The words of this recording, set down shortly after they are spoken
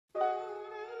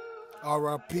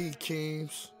R.I.P.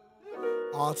 Kings,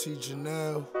 Auntie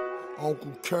Janelle,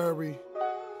 Uncle Curry,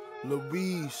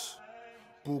 Louise,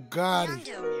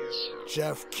 Bugatti,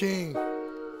 Jeff King.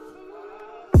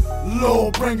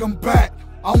 Lord, bring him back.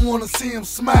 I wanna see him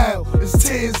smile. There's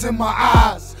tears in my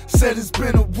eyes. Said it's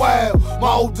been a while.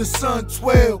 My oldest son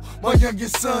 12, my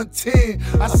youngest son 10.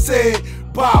 I said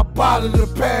bye-bye to the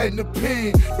pad and the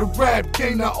pen. The rap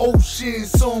game, the ocean,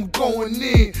 so I'm going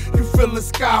in. You feel the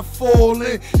sky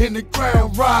falling and the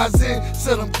ground rising.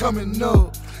 Said I'm coming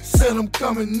up. Said I'm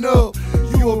coming up.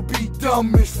 You'll be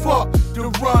dumb as fuck to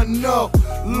run up.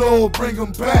 Lord, bring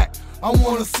him back. I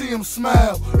wanna see him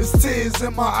smile. There's tears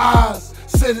in my eyes.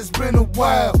 Said it's been a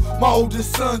while. My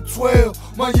oldest son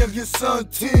 12, my youngest son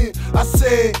 10. I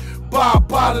said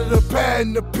bye-bye to the pad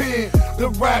and the pen. The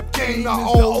rap game, the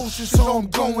ocean, so I'm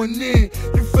going in.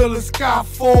 You feel the sky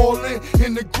falling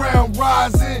and the ground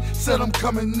rising. Said I'm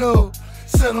coming up.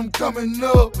 Said I'm coming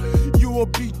up. You will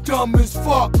be dumb as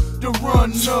fuck to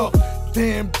run up.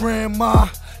 Damn, grandma.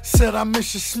 Said I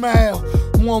miss your smile,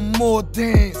 one more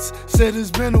dance. Said it's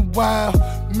been a while,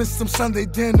 missed some Sunday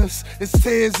dinners. It's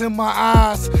tears in my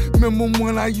eyes. Remember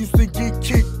when I used to get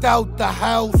kicked out the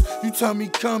house? You tell me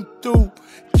come through,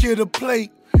 get a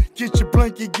plate, get your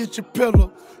blanket, get your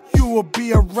pillow. You will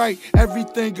be alright,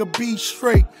 everything will be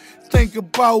straight. Think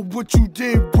about what you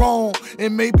did wrong,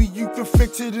 and maybe you can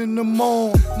fix it in the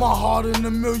morning. My heart in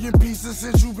a million pieces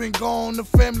since you been gone. The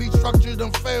family structure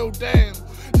done fell down.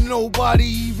 Nobody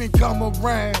even come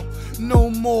around. No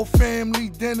more family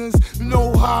dinners.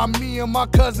 Know how me and my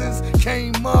cousins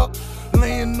came up,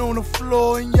 laying on the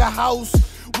floor in your house.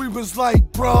 We was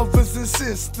like brothers and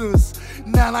sisters.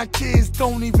 Now our kids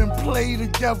don't even play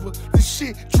together. This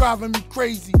shit driving me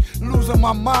crazy, losing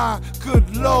my mind.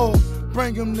 Good Lord,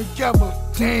 bring them together.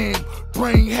 Damn,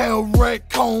 bring hell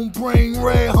wreck home, bring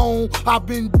red home. I've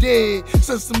been dead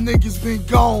since some niggas been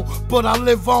gone, but I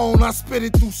live on. I spit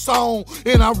it through song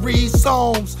and I read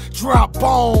songs, drop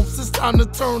bombs. It's time to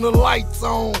turn the lights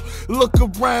on. Look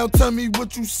around, tell me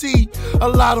what you see. A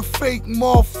lot of fake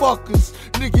motherfuckers.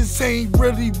 Niggas ain't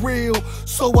really real,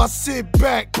 so I sit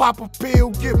back, pop a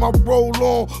pill, get my roll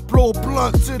on, blow a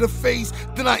blunt to the face,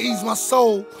 then I ease my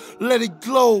soul, let it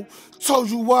glow.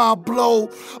 Told you why I blow.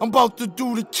 I'm about to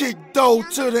do the kick though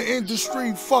to the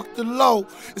industry, fuck the low.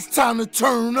 It's time to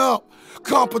turn up.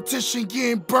 Competition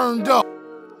getting burned up.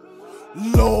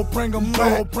 Lord, bring him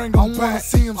back. I wanna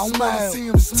see him smile.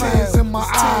 Tears in my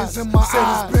eyes. Said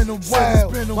it's been a while.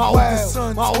 My oldest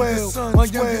son 12, my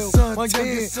youngest son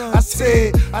 10. I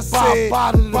said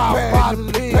bye-bye to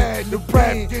the pad, the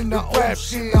rap in the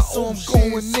ocean, so I'm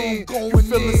going in. You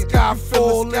feel the sky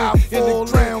falling and the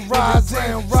ground rising.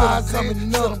 I'm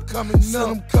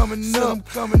coming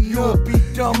up. You'll be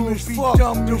dumb as fuck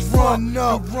to run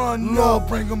up. Lord,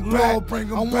 bring him back.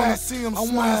 I wanna see him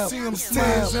smile.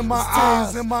 Tears in my eyes.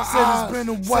 Said it's been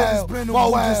a while. My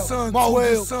oldest son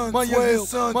 12, my youngest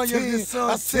son 10.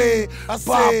 I said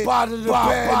bye-bye to the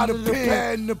pad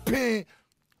and the pen.